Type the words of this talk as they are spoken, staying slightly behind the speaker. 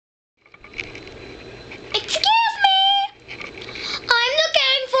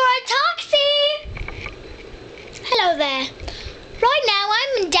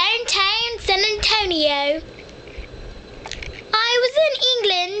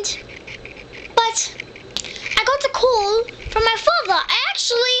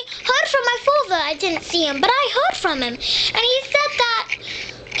see him, but I heard from him, and he said that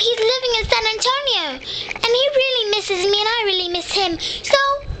he's living in San Antonio, and he really misses me, and I really miss him. So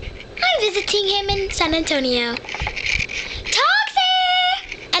I'm visiting him in San Antonio. Taxi!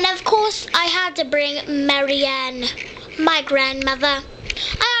 And of course, I had to bring Marianne, my grandmother.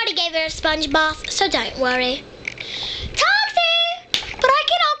 I already gave her a sponge bath, so don't worry. Taxi! But I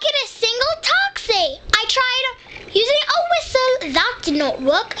cannot get a single taxi. I tried using a whistle. That did not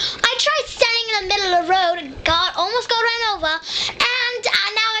work. I tried standing in the middle of the road. Almost got run over. And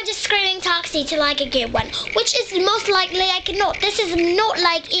now I'm just screaming taxi till I can get one. Which is most likely I cannot. This is not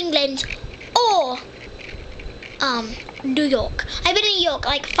like England or New York. I've been in New York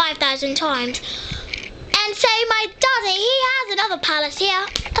like 5,000 times. And so my daddy, he has another palace here.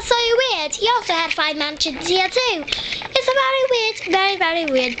 That's so weird. He also had 5 mansions here too. It's very weird. Very, very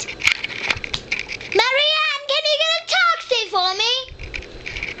weird. Marianne, can you get a taxi for me?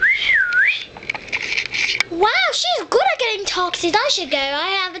 Wow, she's good at getting taxis. I should go. I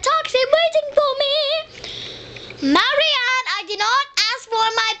have a taxi waiting for me. Marianne, I did not ask for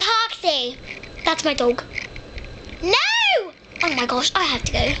my taxi. That's my dog. No! Oh my gosh, I have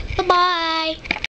to go. Bye-bye.